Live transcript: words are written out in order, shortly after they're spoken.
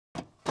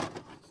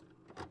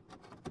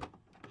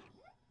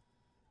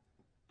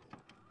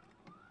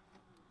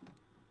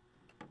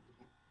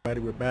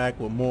everybody, we're back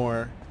with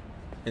more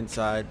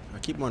Inside. I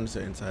keep wanting to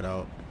say Inside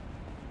Out,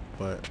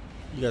 but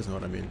you guys know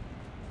what I mean.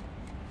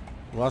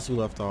 Last we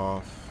left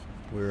off,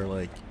 we were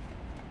like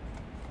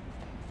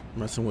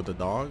messing with the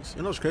dogs.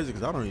 You know, it's crazy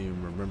because I don't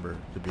even remember,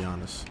 to be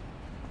honest.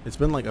 It's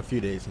been like a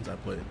few days since I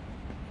played,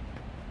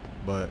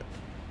 but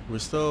I'm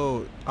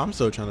still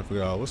trying to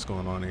figure out what's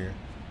going on here.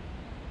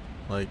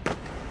 Like,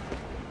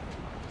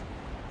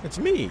 it's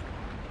me.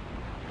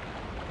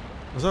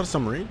 Was that a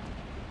submarine?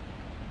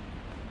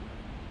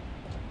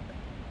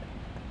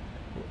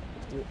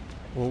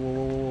 Whoa, whoa,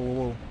 whoa, whoa, whoa,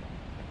 whoa.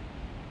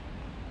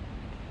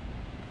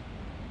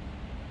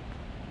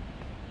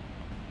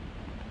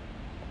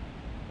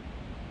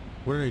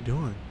 What are they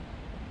doing?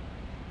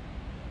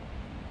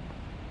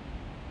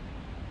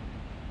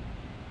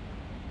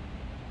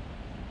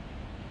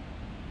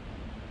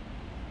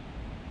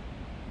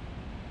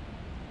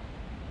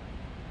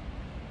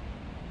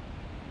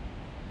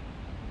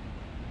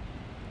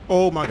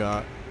 Oh my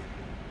god.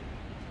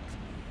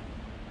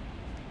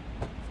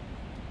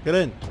 Get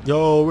in.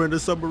 Yo, we're in the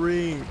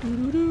submarine.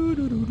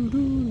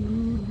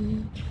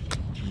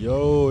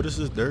 Yo, this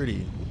is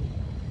dirty.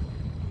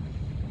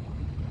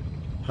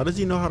 How does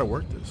he know how to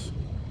work this?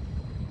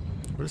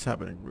 What is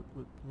happening?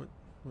 What?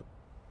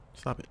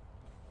 Stop it.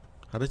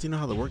 How does he know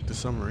how to work the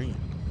submarine?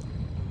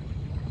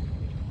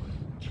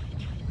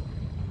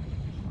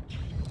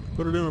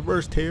 Put it in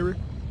reverse, Terry.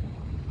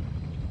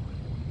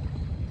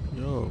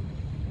 Yo.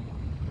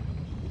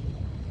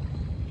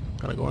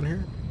 Can I go in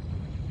here?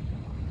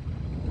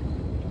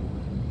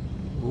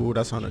 Ooh,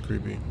 that sounded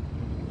creepy.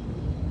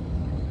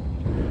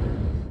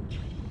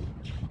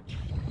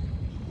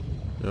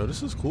 Yo,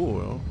 this is cool,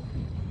 yo.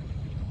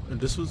 And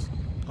this was...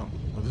 Oh,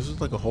 this is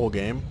like a whole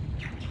game?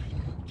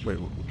 Wait.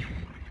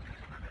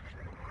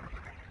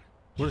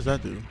 What does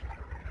that do?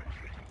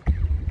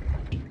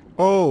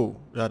 Oh!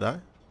 Did I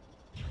die?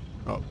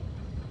 Oh.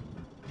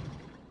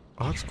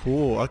 Oh, that's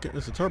cool.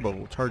 It's a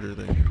turbo charger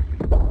thing.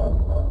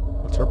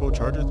 A turbo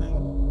charger thing?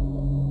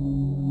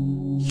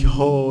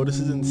 Yo, this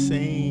is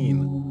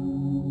insane.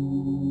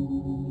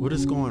 What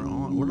is going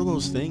on? What are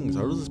those things?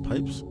 Are those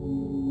pipes?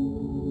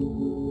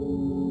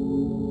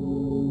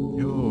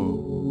 Yo.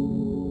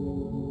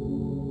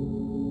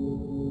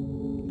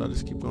 Did I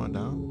just keep going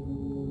down?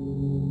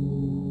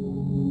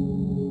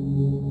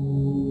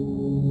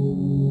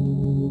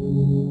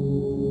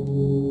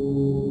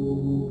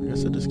 I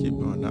guess I just keep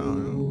going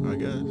down, yo. I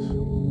guess.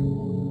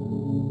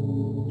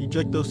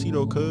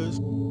 Ejectocito, cuz.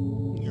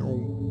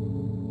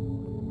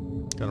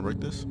 Gotta break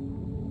this.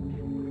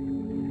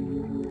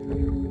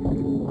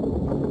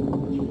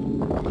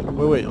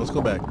 Wait, let's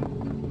go back.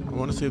 I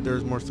want to see if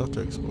there's more stuff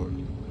to explore.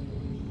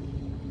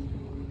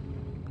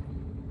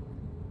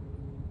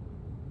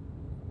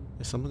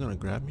 Is something gonna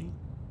grab me?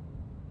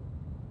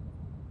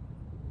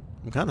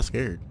 I'm kind of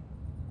scared.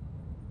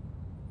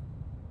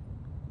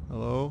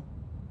 Hello?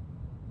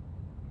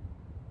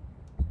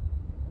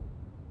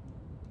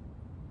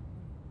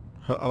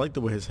 I like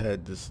the way his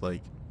head just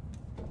like...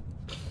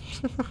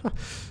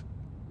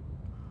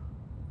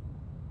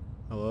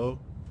 Hello?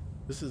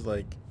 This is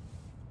like...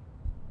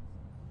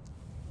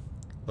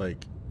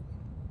 Like...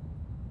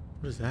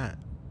 What is that?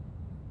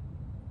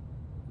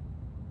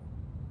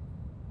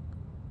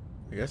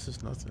 I guess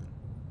it's nothing.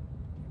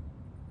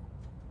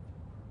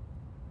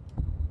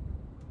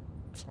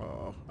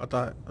 Oh, I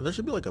thought there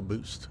should be like a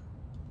boost.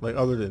 Like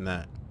other than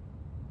that.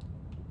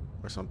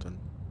 Or something.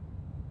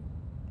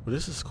 But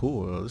this is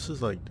cool, though. This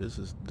is like, this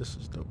is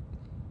dope.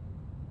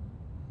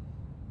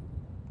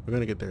 We're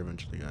gonna get there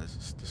eventually,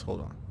 guys. Just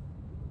hold on.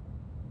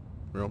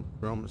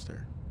 We're almost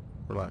there.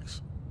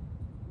 Relax.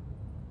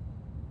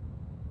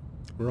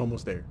 We're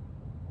almost there.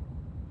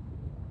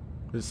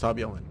 Just stop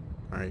yelling.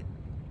 Alright.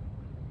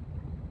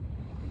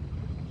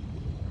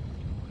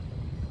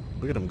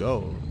 Look at him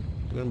go.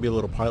 He's gonna be a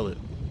little pilot.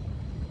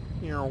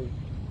 Meow.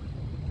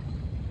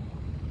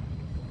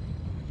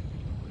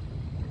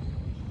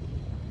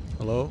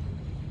 Hello?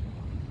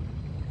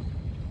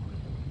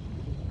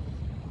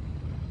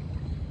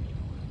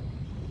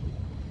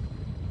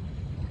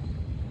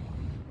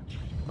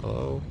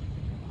 Hello?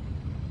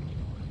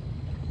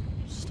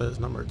 Says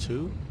number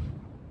 2?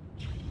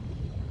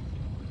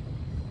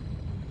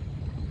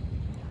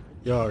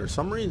 Yo, are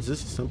submarines this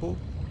simple?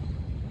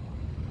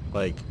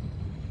 Like,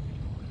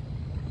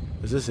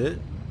 is this it?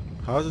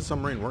 How is the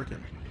submarine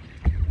working?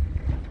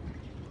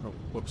 Oh,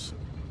 whoops.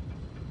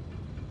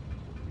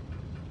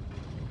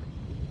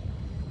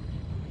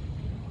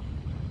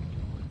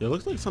 It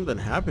looks like something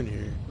happened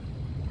here.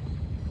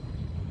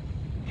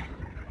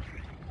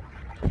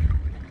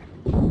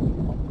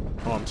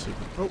 Oh, I'm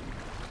stupid. Oh.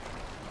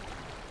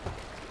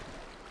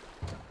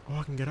 Oh,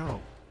 I can get out.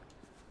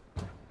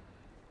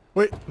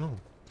 Wait, no.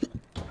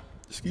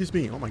 Excuse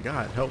me. Oh my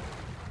god, help.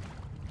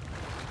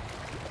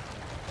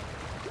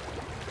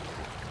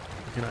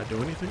 Can I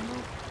do anything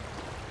though?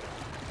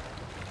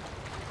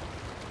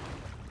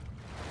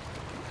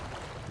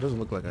 It doesn't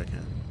look like I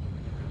can.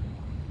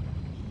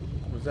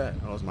 What's that?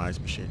 Oh, it's my ice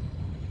machine.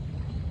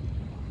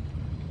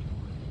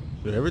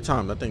 Dude, every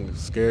time that thing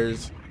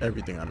scares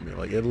everything out of me.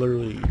 Like it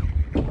literally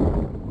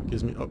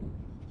gives me. Oh.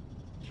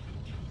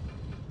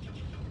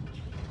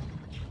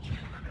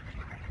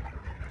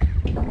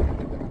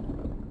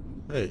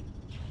 Hey.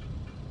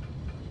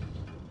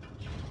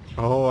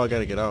 Oh, I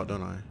gotta get out,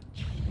 don't I?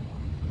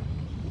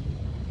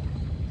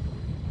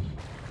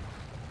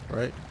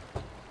 Right?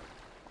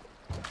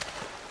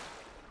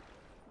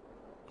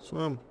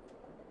 Swim.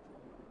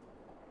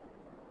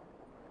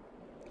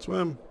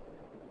 Swim.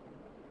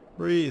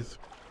 Breathe.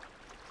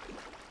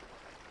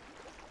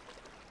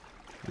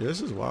 Yeah,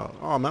 this is wild.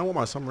 Oh man, I want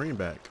my submarine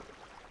back.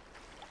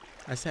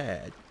 I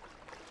said,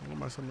 I want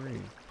my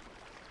submarine.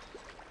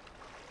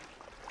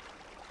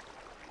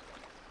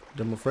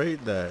 I'm afraid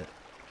that,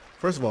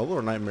 first of all,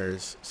 Little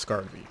Nightmares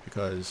scarred me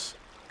because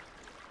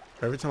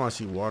every time I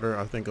see water,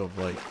 I think of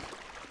like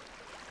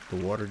the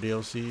water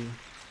DLC.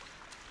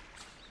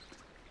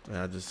 And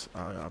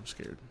I'm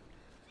scared.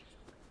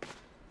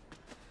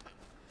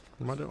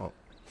 What am I doing? Oh.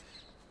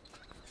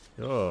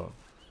 Yo.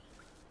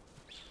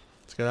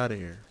 Let's get out of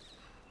here.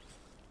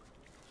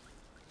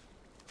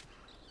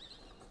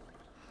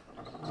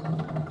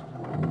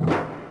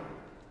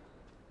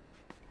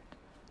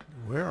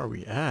 Where are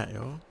we at,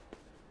 yo?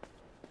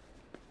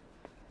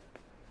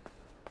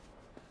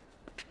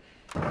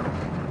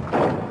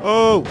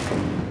 Oh!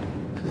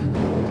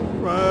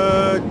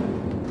 Run!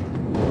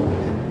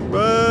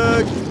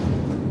 Run!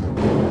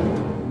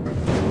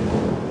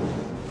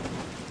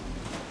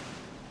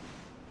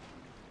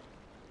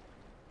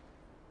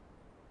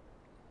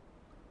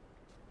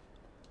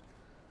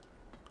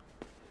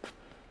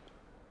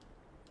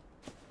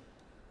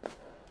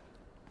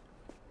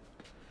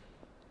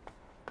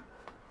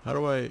 How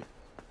do I...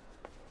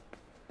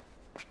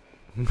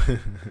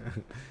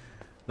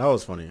 That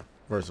was funny,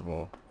 first of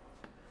all.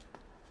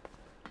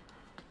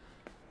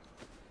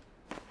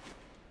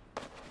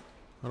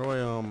 How do I,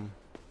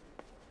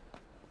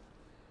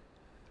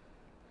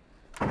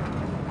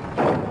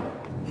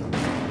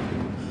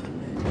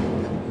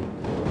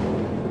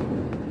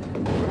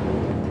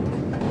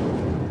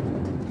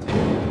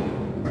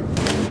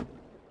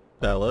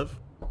 Did I live?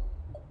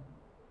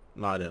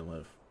 No, I didn't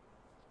live.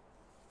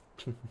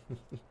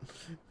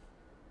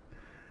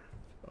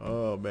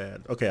 Oh,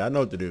 man. Okay, I know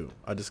what to do.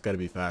 I just gotta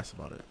be fast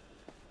about it.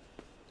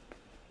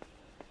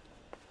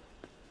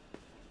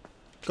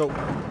 Go.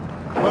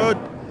 Run!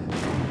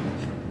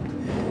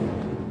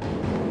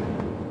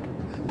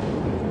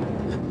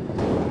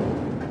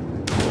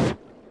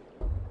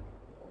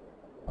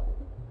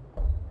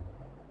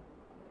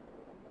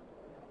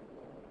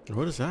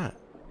 What is that?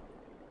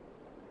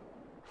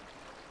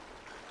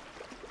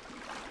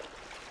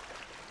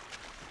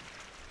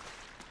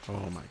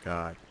 Oh my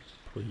god.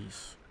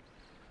 Please.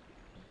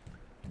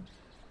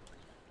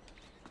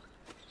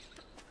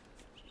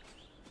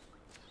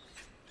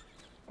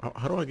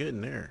 How do I get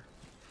in there?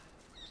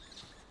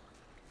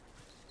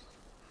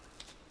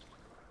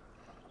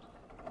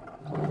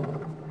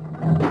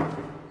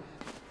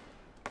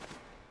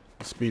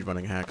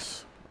 Speedrunning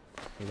hacks.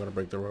 I'm gonna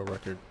break the world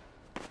record.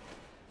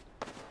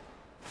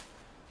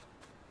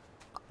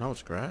 Now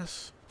it's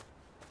grass?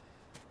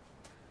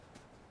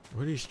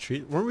 What are these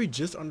trees? Weren't we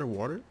just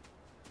underwater?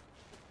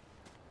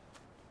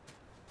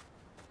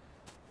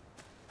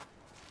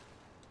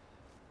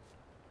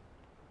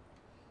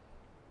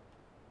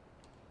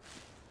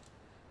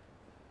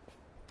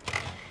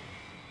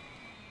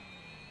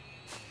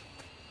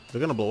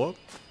 They're gonna blow up?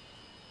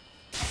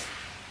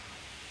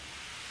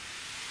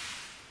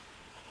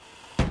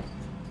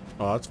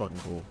 Oh, that's fucking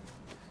cool.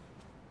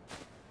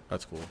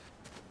 That's cool.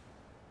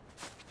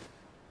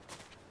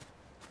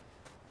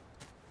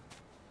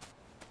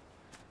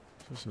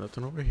 There's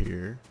nothing over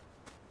here.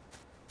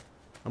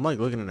 I'm like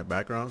looking in the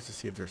backgrounds to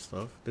see if there's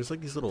stuff. There's like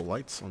these little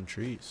lights on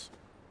trees.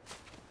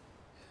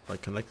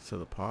 Like connected to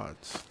the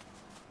pods.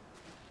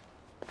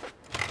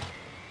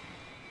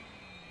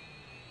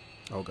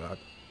 Oh god.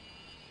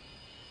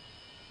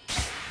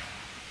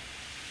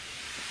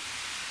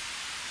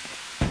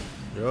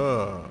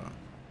 Yeah.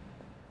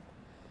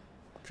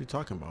 What you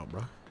talking about,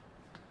 bro?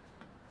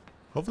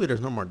 Hopefully there's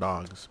no more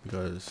dogs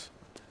because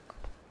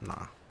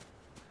nah.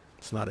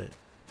 It's not it.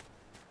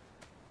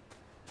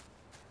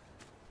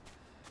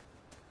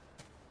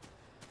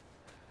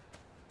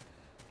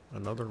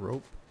 Another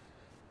rope?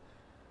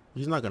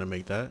 He's not gonna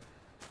make that.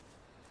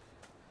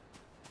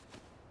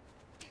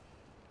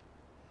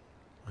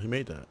 He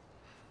made that.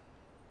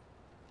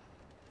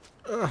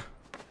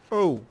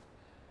 Oh.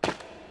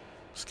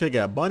 This kid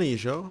got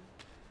bunnies, yo.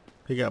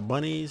 He got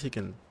bunnies. He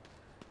can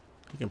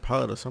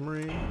pilot a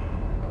submarine.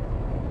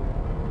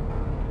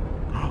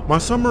 My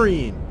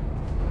submarine.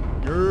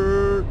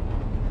 You're.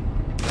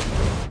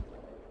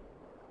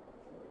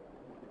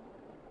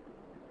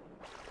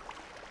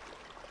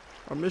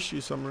 I miss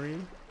you,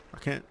 submarine. I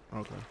can't.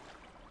 Okay.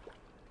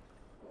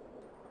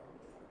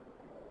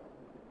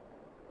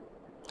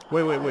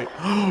 Wait.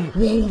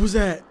 Whoa, what was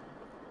that?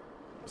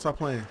 Stop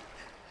playing.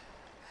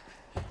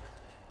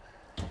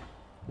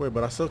 Wait,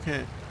 but I still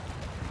can't.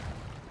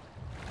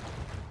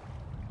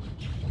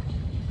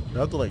 Do I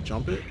have to like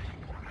jump it?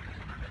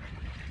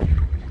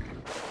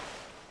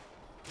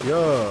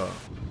 Yeah.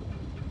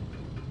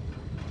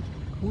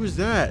 Who is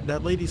that?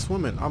 That lady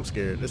swimming. I'm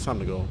scared. It's time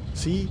to go.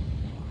 See?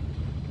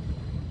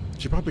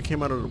 She probably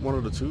came out of one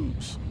of the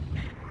tubes.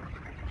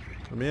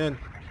 Come in.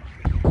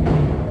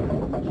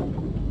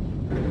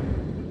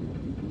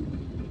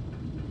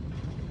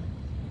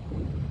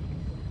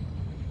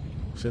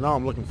 See, now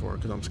I'm looking for her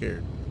because I'm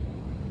scared.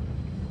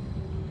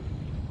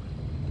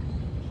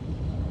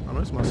 I know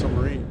it's my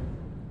submarine.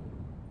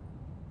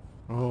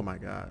 Oh my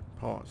god.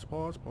 Pause,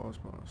 pause, pause,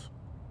 pause.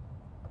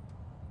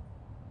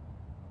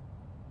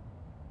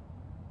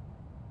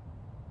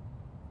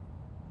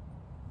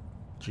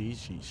 Jeez,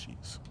 jeez,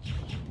 jeez.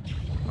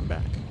 I'm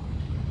back.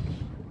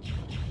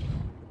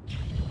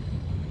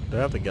 Do I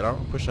have to get out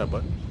and push that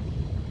button?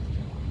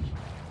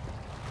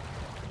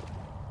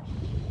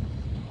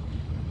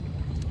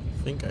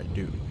 I think I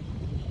do.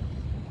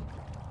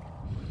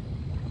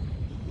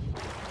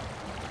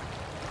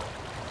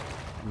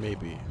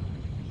 Maybe.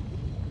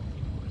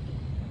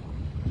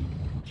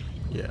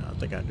 Yeah, I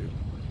think I do.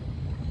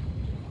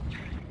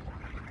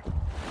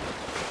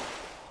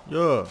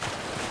 Yeah.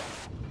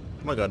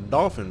 I'm like a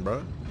dolphin, bro.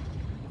 What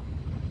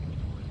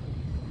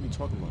are you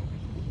talking about?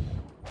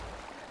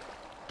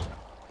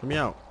 Let me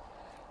out.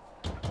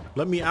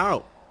 Let me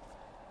out.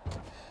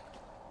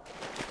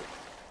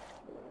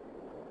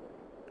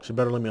 She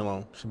better leave me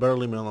alone. She better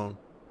leave me alone.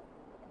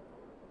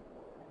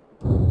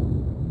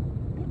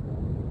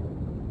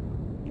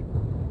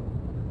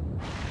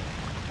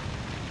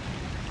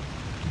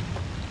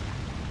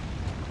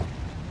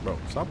 Bro,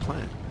 stop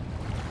playing.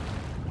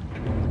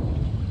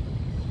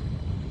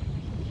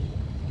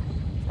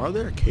 Are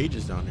there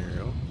cages down here,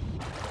 yo?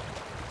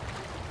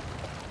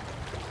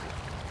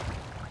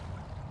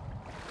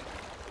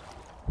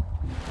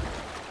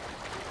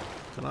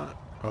 Can I?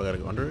 Oh, I gotta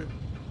go under it?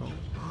 Oh.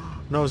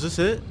 No, is this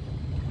it?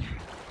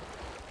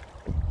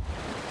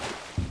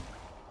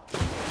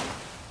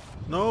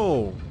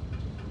 No.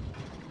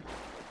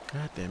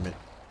 God damn it.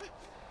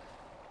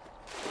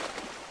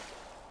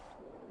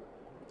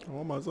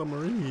 Oh, my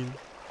submarine.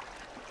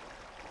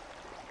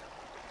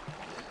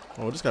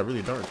 Oh, this got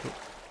really dark.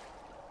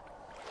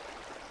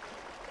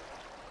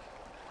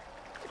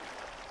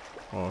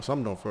 Oh,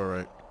 something don't feel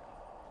right.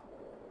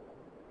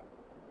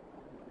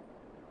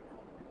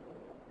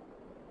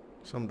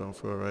 Something don't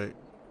feel right.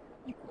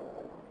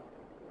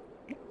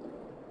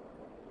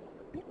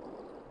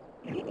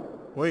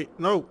 Wait,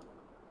 no.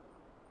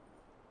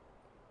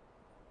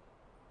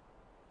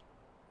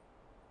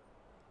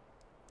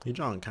 He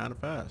drawing kind of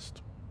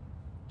fast.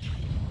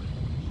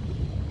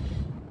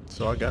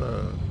 So I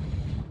gotta...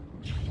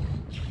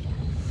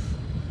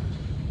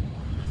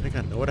 I think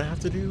I know what I have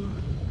to do.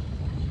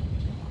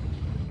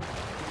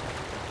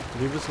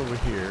 Leave this over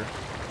here.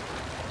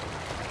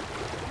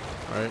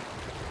 Right?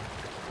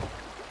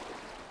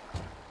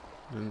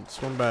 And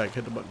swim back,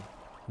 hit the button.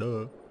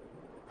 Duh.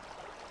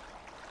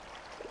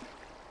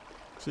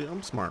 See,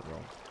 I'm smart, bro.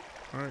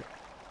 Alright.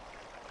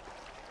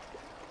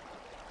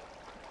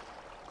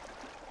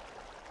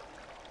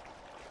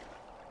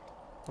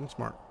 I'm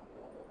smart.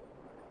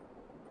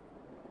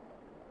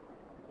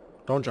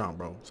 Don't jump,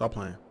 bro. Stop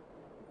playing.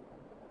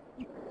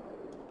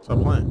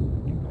 Stop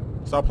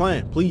playing. Stop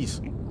playing, please.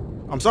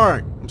 I'm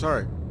sorry. I'm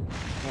sorry.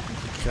 Oh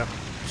my God.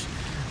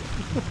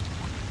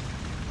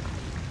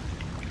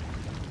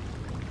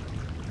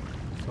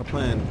 Stop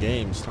playing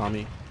games,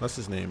 Tommy. That's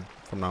his name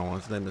from now on.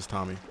 His name is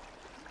Tommy.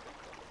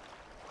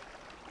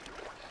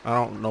 I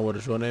don't know what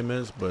his real name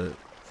is, but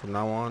from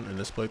now on in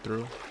this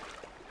playthrough,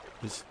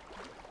 he's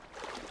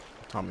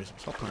Tommy.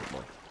 Stop playing,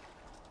 bro.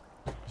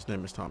 His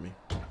name is Tommy.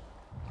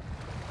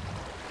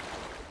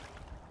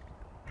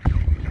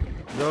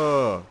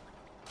 Yeah.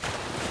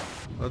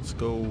 Let's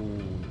go.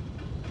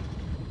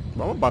 I'm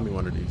gonna buy me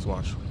one of these.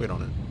 Watch. Wait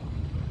on it.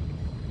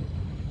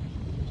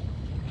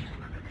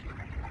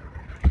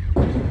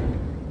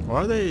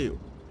 Why are they?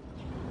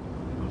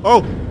 Oh!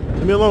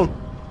 Leave me alone.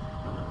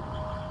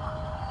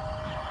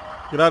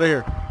 Get out of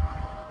here.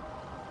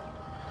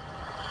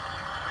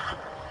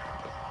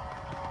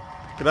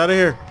 Get out of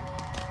here.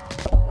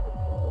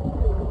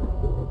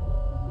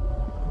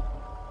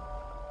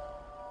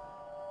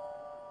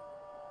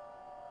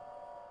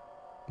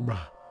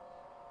 Bruh.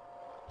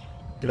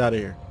 Get out of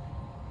here.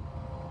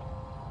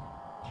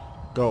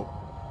 Go.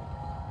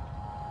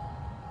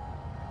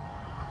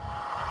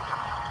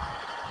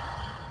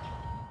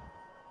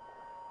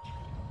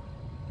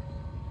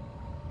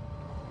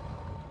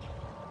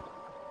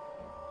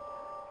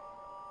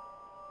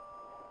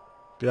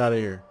 Get out of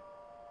here.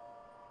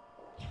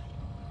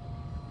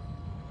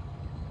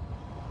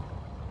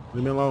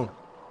 Leave me alone.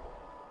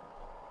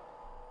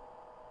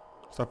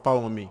 Stop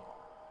following me.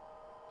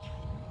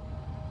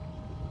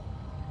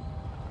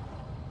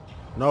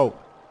 No.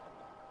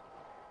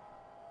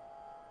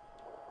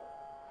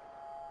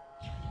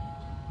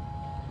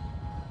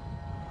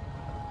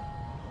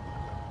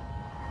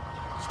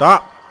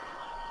 Stop.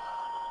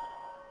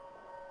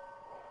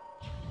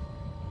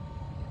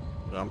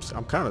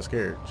 I'm kind of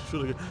scared.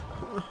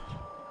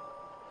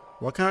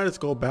 Why can't I just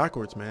go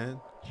backwards, man?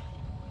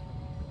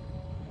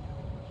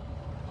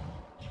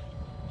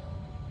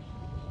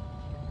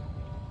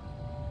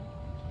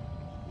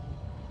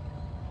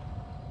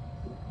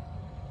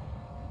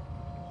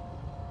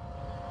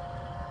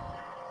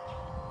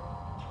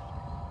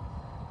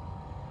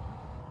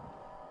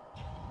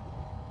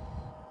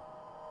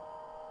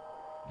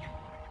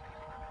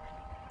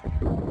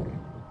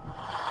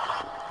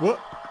 What?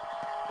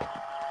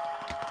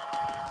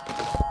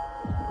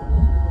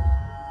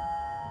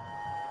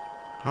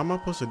 How am I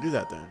supposed to do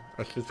that then?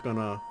 That's just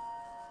gonna...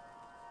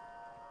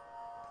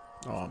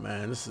 Oh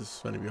man, this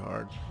is gonna be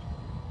hard.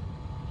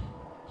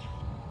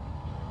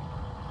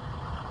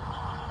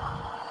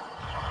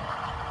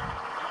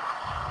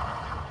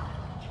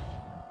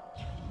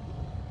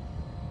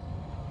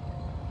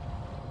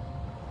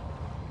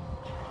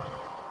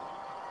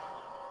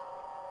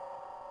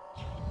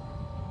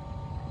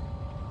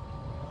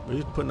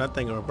 He's putting that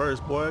thing in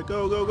reverse, boy.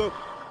 Go, go, go.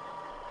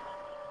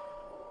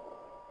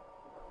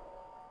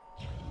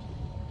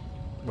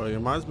 Bro, it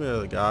reminds me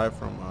of the guy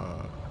from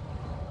how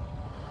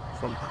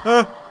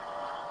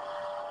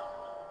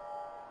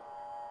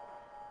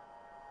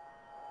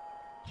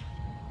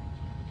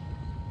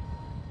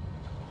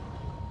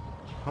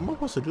am I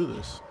supposed to do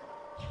this?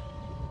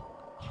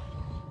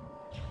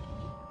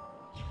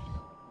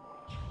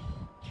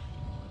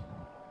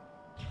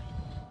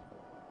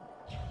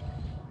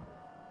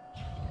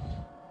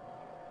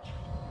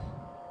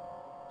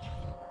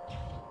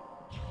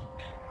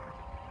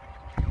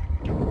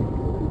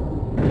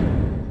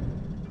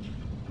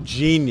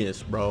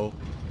 Genius, bro.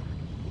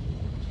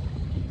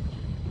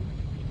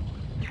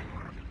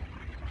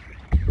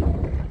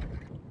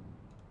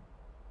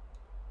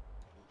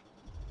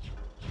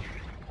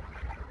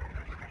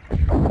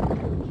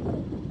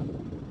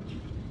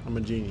 I'm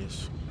a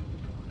genius.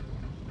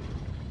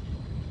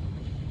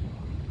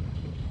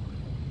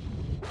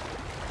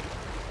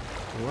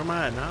 Where am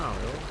I at now,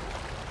 yo?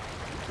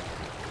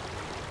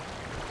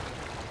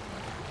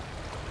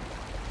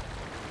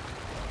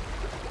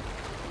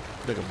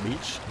 Like a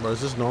beach? Bro,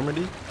 is this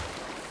Normandy?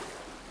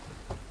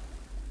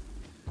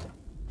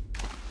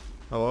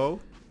 Hello?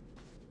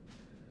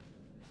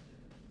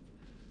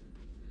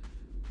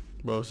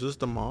 Bro, is this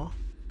the mall?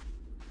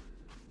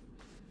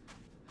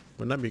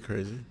 Wouldn't that be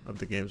crazy if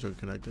the games were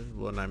connected?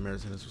 Well,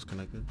 Nightmares and this was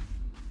connected.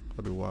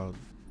 That'd be wild.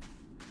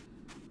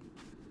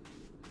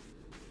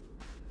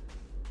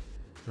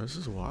 Bro, this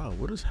is wild.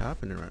 What is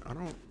happening right? I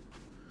don't...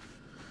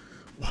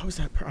 Why was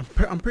that?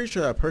 I'm pretty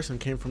sure that person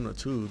came from the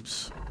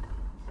tubes.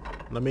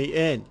 Let me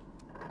in.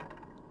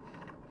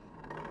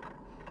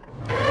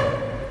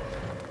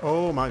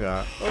 Oh my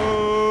god.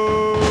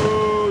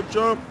 Oh,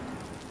 jump.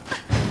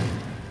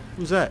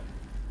 Who's that?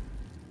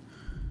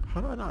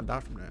 How do I not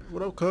die from that?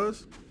 What up,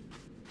 cuz?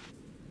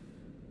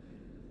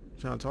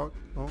 Trying to talk?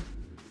 Oh,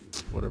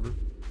 whatever.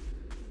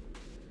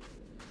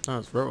 Now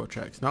it's railroad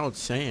tracks. Now it's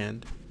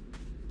sand.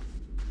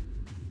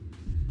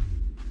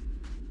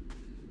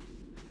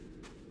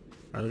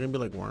 Are they gonna be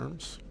like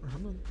worms or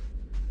something?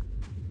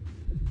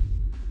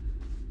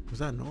 What's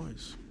that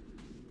noise?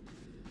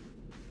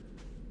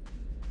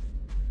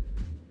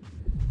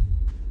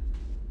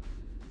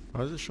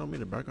 Why does it show me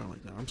the background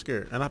like that? I'm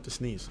scared and I have to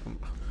sneeze. I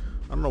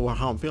don't know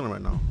how I'm feeling right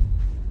now.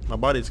 My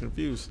body's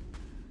confused.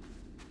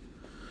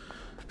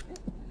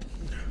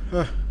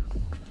 I'm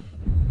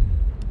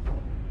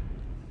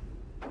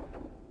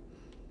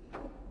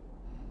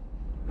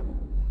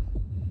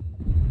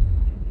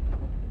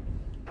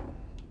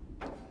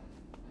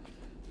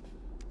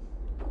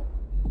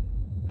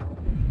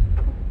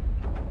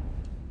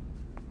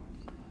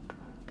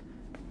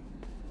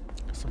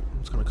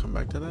just gonna come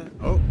back to that.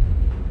 Oh.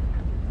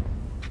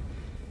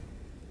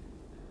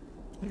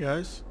 Hey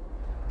guys.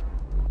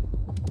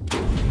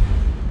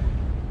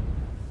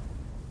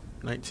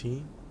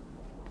 19.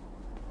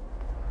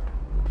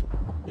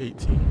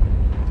 18.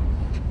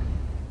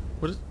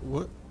 What?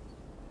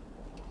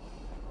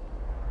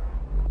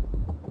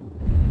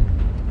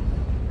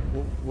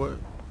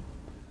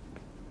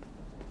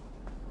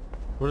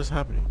 What is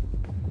happening?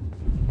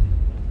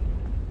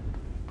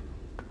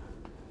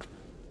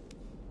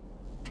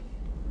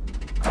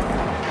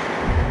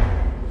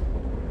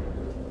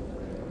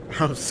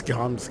 I'm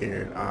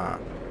scared.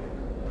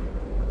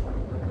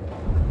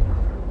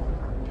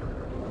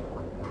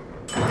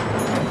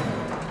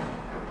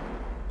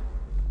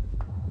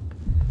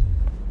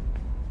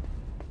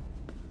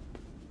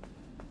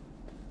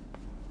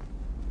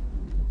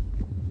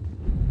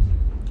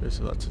 Okay,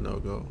 so that's a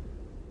no-go.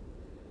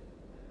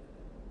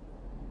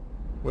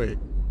 Wait.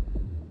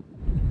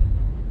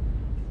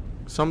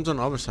 Something's on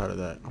the other side of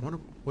that. I wonder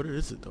what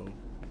is it though.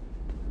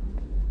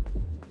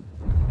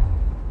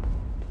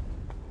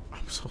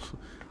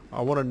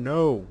 I want to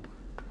know.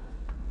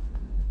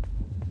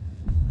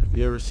 Have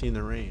you ever seen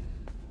the rain?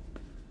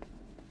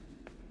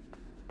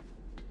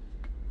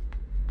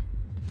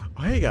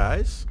 Oh, hey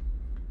guys.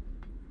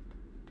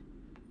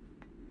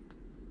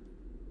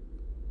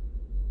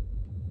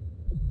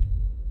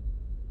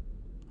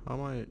 How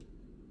am I?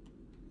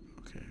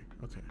 Okay.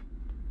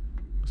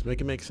 Let's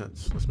make it make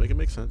sense.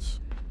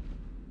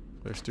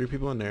 There's 3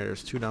 people in there.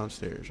 There's 2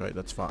 downstairs, right?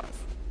 That's 5.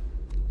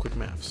 Quick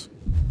maths.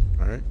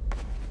 All right.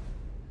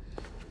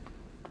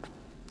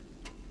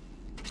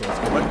 So let's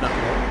go back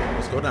down.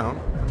 Let's go down.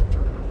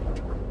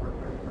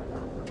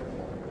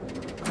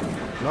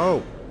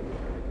 No.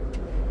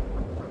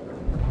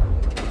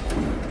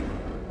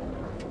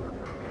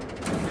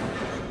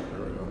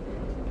 There we go.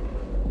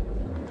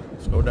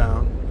 Let's go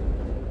down.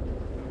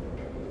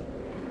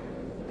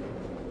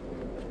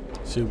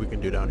 See what we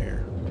can do down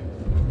here.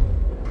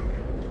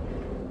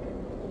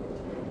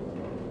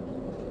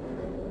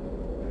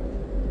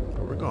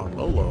 Oh, we're going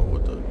low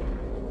with the...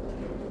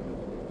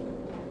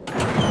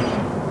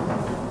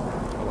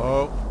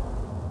 Hello?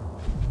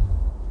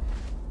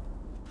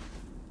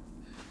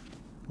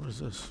 What is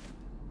this?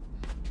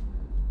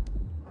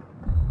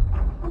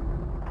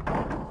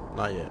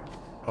 Not yet.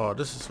 Oh,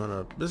 this is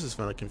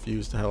gonna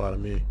confuse the hell out of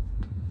me.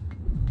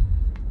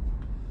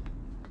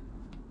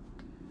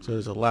 So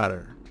there's a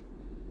ladder.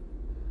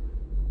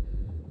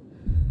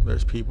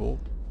 There's people.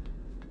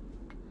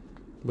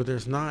 But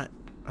there's not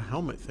a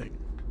helmet thing.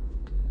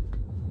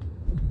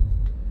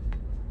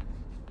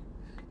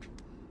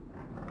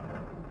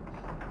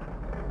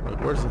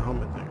 Like, where's the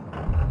helmet thing?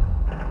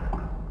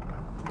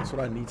 That's what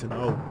I need to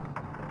know.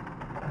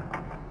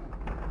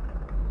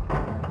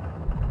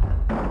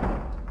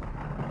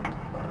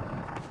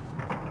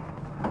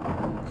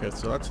 Okay,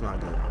 so that's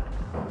not good.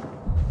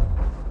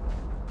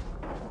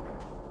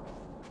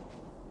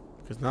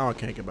 Because now I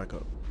can't get back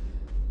up.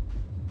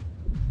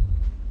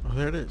 Oh,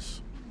 there it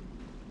is.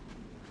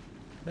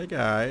 Hey,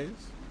 guys.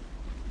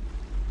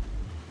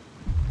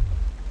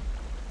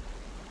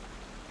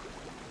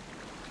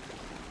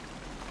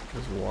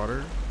 There's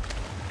water.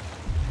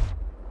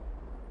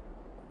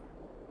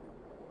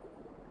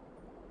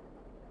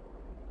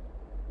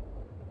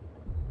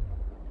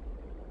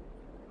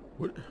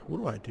 What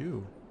do I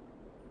do?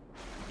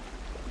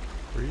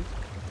 Breathe.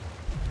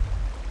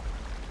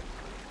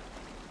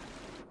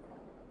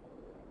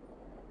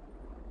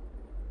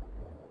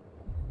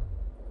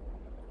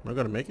 Am I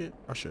gonna make it?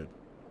 I should.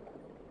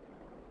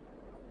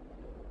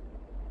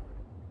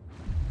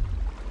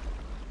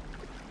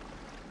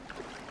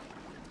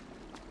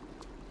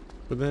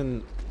 But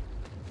then,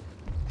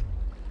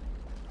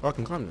 oh, I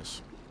can climb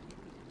this.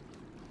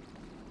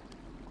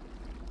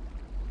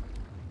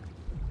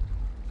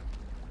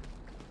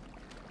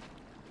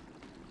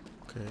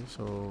 Okay,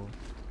 so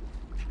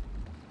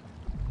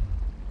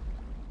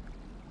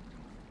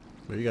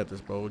bro, you got this,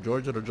 bro.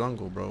 Georgia the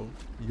jungle, bro.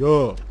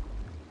 Yo,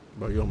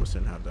 bro, you almost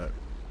didn't have that.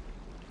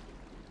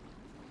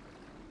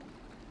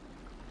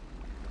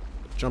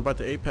 Jump out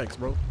the apex,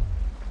 bro.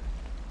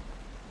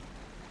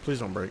 Please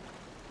don't break.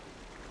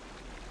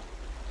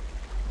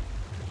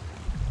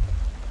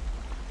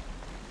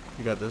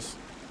 You got this.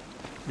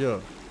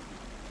 Yeah.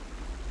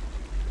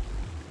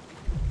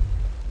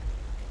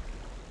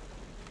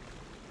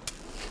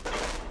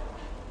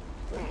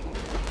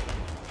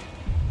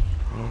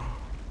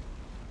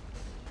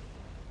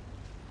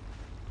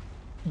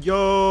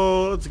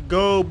 Yo, let's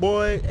go,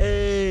 boy.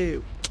 Hey,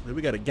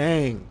 we got a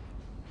gang.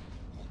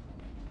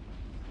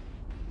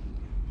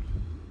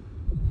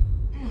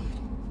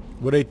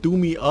 Well, they threw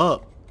me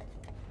up.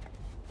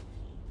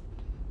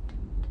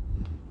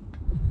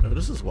 Yo,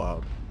 this is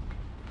wild.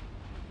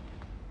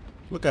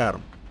 Look at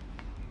them.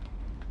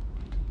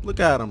 Look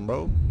at them,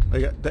 bro.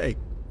 They,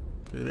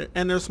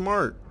 and they're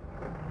smart.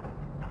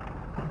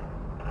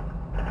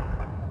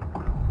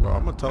 Bro,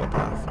 I'm a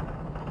telepath.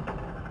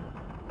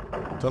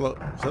 Is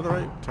that the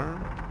right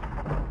turn?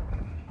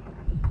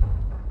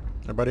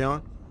 Everybody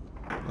on?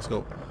 Let's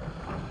go.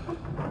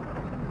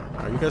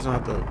 Alright, you guys don't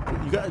have to.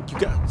 You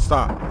got.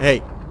 Stop.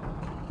 Hey.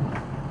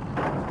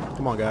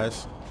 Come on,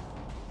 guys.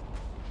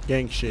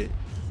 Gang shit.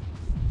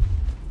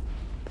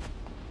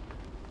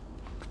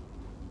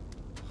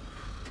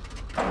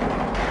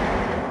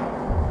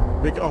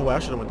 Oh, well, I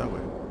should have went that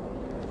way.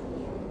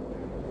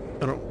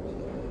 I don't.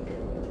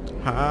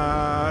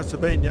 Ha,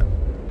 Savannah.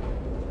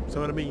 So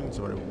what I mean,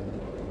 so what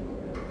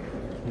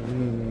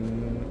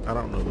I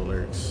don't know the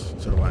lyrics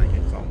to the Lion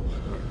King song.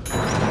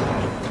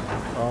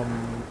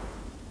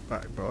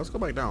 Alright, bro, let's go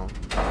back down.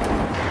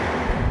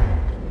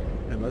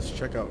 And let's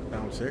check out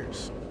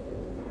downstairs.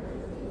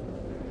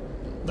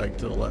 Like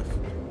to the left.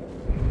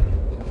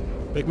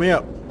 Pick me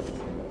up.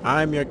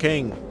 I'm your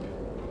king.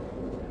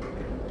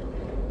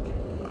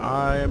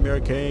 I am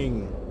your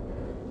king.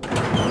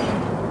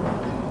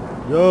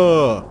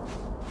 Yeah.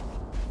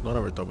 Don't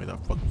ever throw me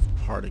that fucking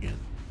hard again.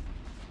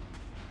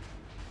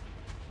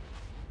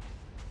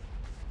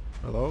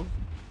 Hello?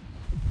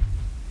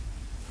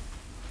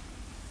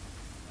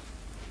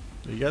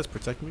 Do you guys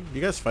protect me? Do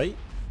you guys fight?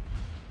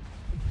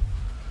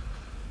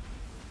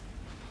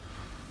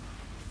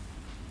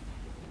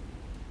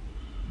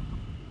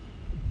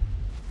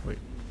 Wait.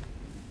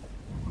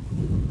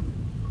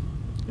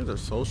 You guys are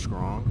so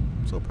strong.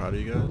 I'm so proud of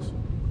you guys.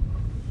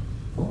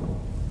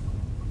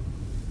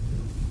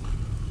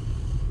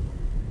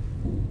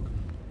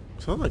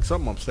 Sounds like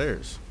something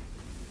upstairs.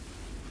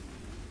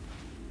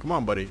 Come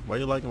on, buddy. Why are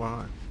you lagging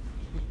behind?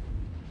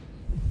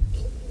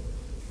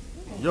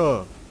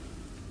 Yeah.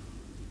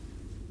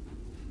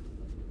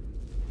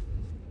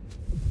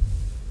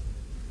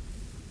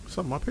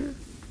 Something up here?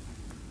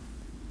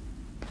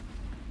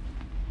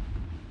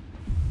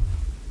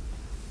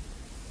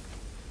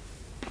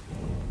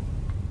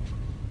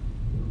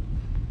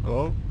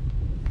 Hello?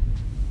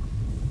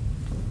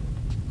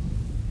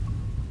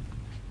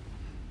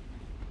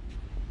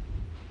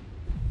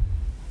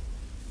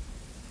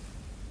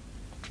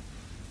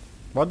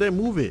 Why'd they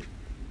move it?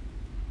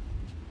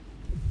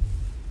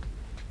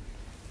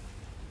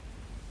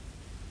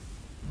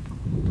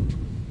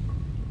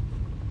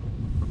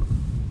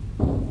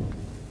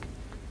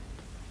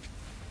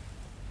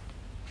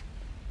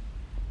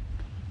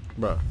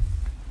 Bruh.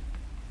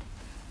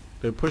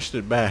 They pushed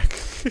it back.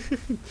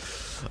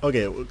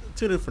 Okay, well,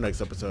 tune in for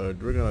next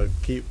episode. We're gonna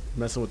keep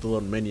messing with the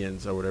little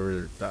minions or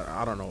whatever. That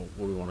I don't know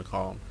what we want to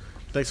call them.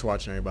 Thanks for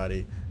watching,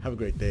 everybody. Have a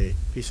great day.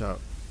 Peace out.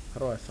 How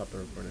do I stop the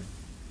recording?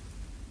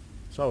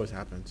 This always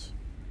happens.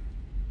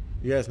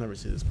 You guys never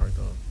see this part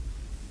though.